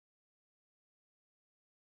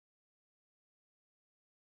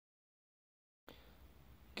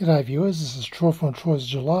G'day viewers, this is Troy from Troy's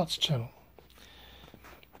Digital Arts channel.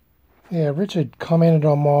 Yeah, Richard commented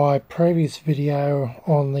on my previous video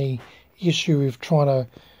on the issue of trying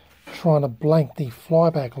to blank the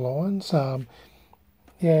flyback lines.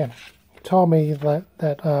 Yeah, he told me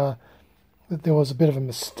that there was a bit of a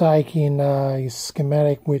mistake in his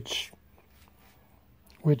schematic, which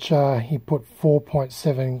he put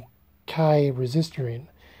 4.7k resistor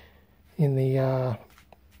in the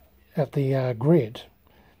at the grid.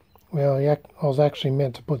 Well, I was actually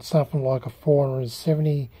meant to put something like a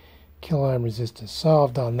 470 kilo ohm resistor, so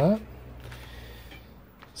I've done that.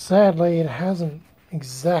 Sadly, it hasn't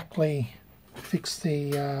exactly fixed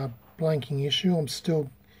the blanking issue. I'm still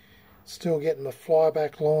getting the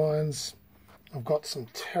flyback lines. I've got some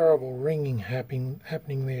terrible ringing happening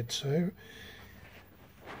there too.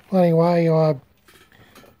 Anyway,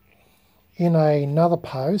 in another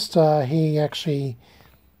post, he actually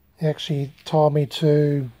told me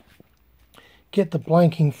to get the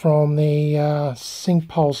blanking from the sync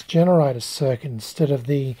pulse generator circuit instead of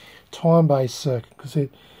the time-based circuit, because he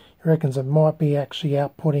reckons it might be actually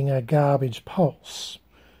outputting a garbage pulse.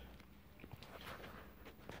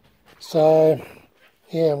 So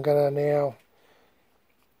yeah, I'm gonna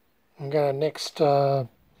next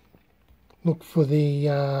look for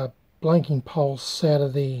the blanking pulse out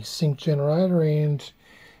of the sync generator and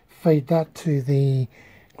feed that to the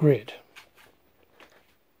grid.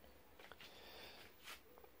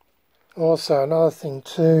 Also, another thing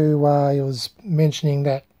too, he was mentioning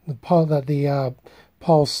that the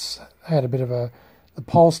pulse had a bit of the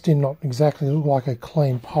pulse did not exactly look like a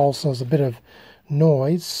clean pulse. There was a bit of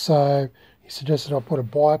noise, so he suggested I put a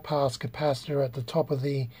bypass capacitor at the top of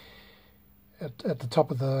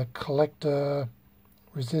the collector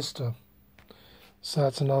resistor. So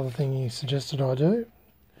that's another thing he suggested I do.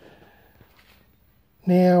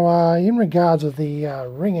 Now, in regards of the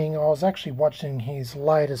ringing, I was actually watching his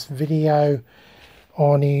latest video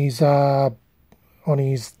on the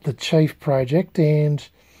Chief project, and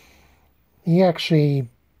he actually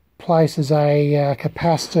places a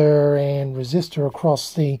capacitor and resistor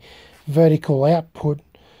across the vertical output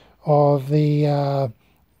of the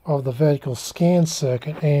vertical scan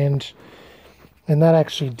circuit, and that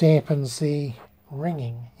actually dampens the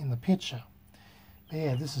ringing in the picture.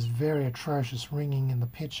 Yeah, this is very atrocious ringing in the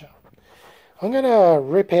picture. I'm going to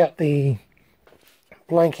rip out the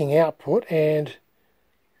blanking output, and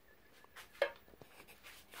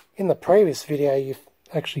in the previous video you've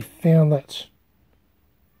actually found that,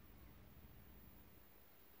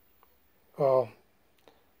 well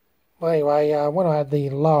anyway, when I had the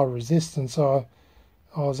lower resistance, I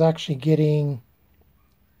was actually getting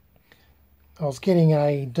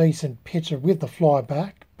a decent picture with the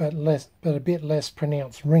flyback, but a bit less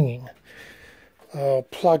pronounced ringing. I'll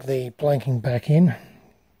plug the blanking back in.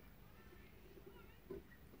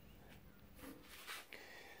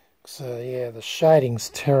 So yeah, the shading's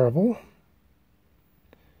terrible.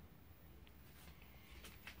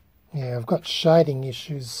 Yeah, I've got shading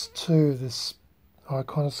issues too, this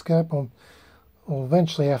Iconoscope. I'll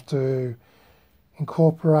eventually have to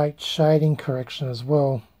incorporate shading correction as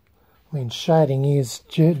well. I mean, shading is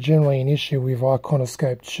generally an issue with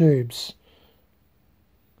Iconoscope tubes.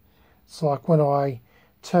 It's like when I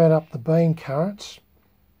turn up the beam current,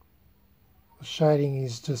 the shading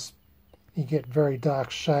is just, you get very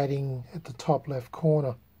dark shading at the top left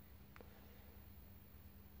corner.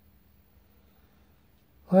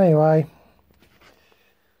 Anyway,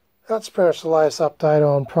 that's pretty much the latest update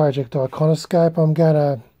on Project Iconoscope. I'm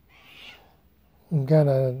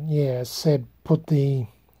gonna, yeah, as said, put the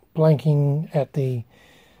blanking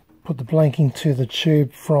to the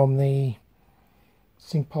tube from the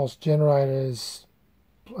sync pulse generator's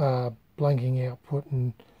blanking output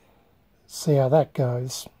and see how that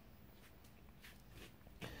goes.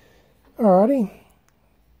 Alrighty,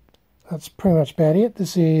 that's pretty much about it.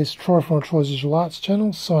 This is Troy from Troy's Digital Arts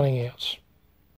channel, signing out.